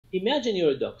Imagine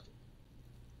you're a doctor,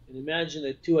 and imagine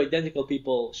that two identical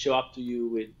people show up to you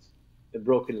with a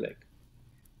broken leg.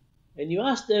 And you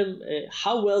ask them,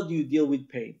 how well do you deal with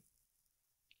pain?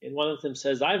 And one of them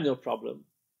says, I have no problem.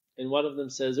 And one of them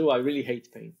says, oh, I really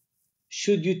hate pain.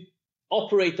 Should you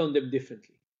operate on them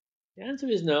differently? The answer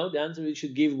is no. The answer is you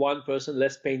should give one person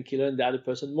less painkiller and the other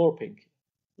person more painkiller.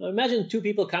 Now imagine two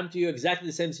people come to you, exactly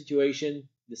the same situation,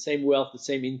 the same wealth, the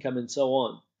same income, and so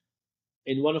on.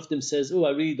 And one of them says, oh,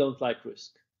 I really don't like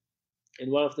risk.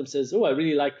 And one of them says, oh, I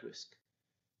really like risk.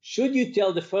 Should you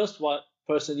tell the first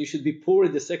person you should be poor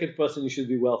and the second person you should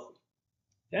be wealthy?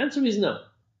 The answer is no.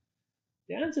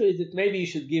 The answer is that maybe you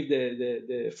should give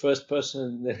the first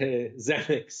person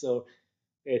Xanax, or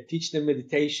teach them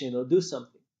meditation, or do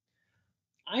something.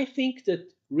 I think that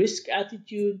risk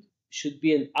attitude should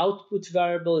be an output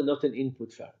variable and not an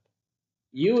input variable.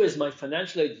 You, as my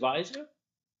financial advisor,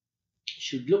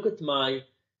 should look at my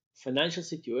financial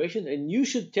situation and you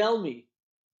should tell me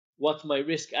what my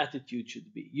risk attitude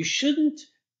should be. You shouldn't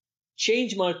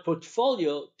change my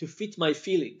portfolio to fit my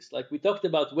feelings. Like we talked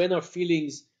about, when our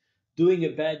feelings doing a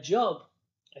bad job,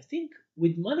 I think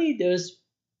with money there's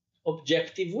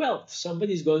objective wealth.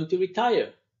 Somebody's going to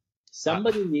retire.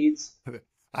 Somebody needs...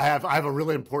 I have a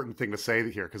really important thing to say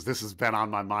here, because this has been on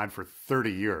my mind for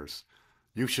 30 years.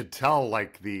 You should tell,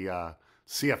 like, the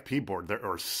CFP board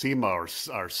or SEMA or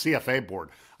CFA board.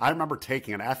 I remember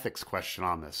taking an ethics question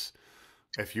on this.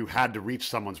 If you had to reach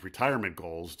someone's retirement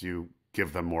goals, do you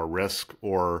give them more risk,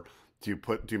 or do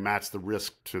you match the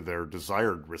risk to their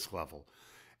desired risk level?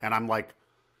 And I'm like,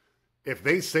 if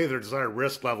they say their desired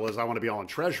risk level is I want to be all in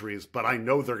treasuries, but I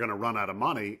know they're going to run out of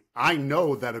money, I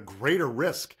know that a greater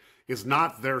risk is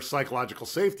not their psychological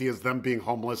safety, is them being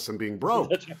homeless and being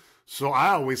broke. So I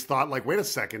always thought, like, wait a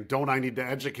second, don't I need to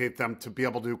educate them to be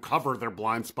able to cover their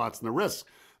blind spots and the risk?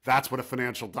 That's what a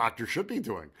financial doctor should be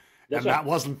doing. And that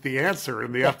wasn't the answer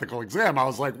in the ethical exam. I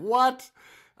was like, what?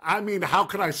 I mean, how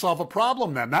can I solve a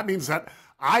problem then? That means that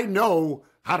I know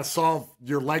how to solve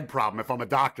your leg problem if I'm a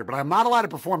doctor, but I'm not allowed to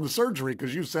perform the surgery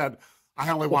because you said I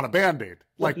only want a Band-Aid.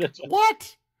 Like,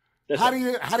 what? How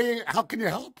can you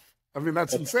help? I mean,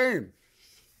 that's insane.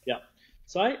 Yeah.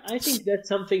 So I think that's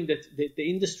something that the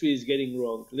industry is getting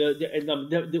wrong.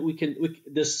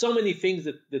 There's so many things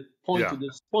that point to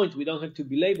this point. We don't have to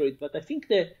belabor it, but I think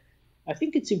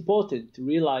it's important to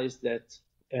realize that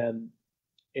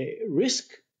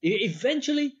risk,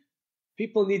 eventually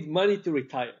people need money to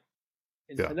retire.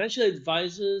 And financial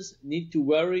advisors need to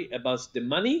worry about the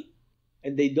money,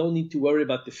 and they don't need to worry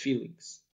about the feelings.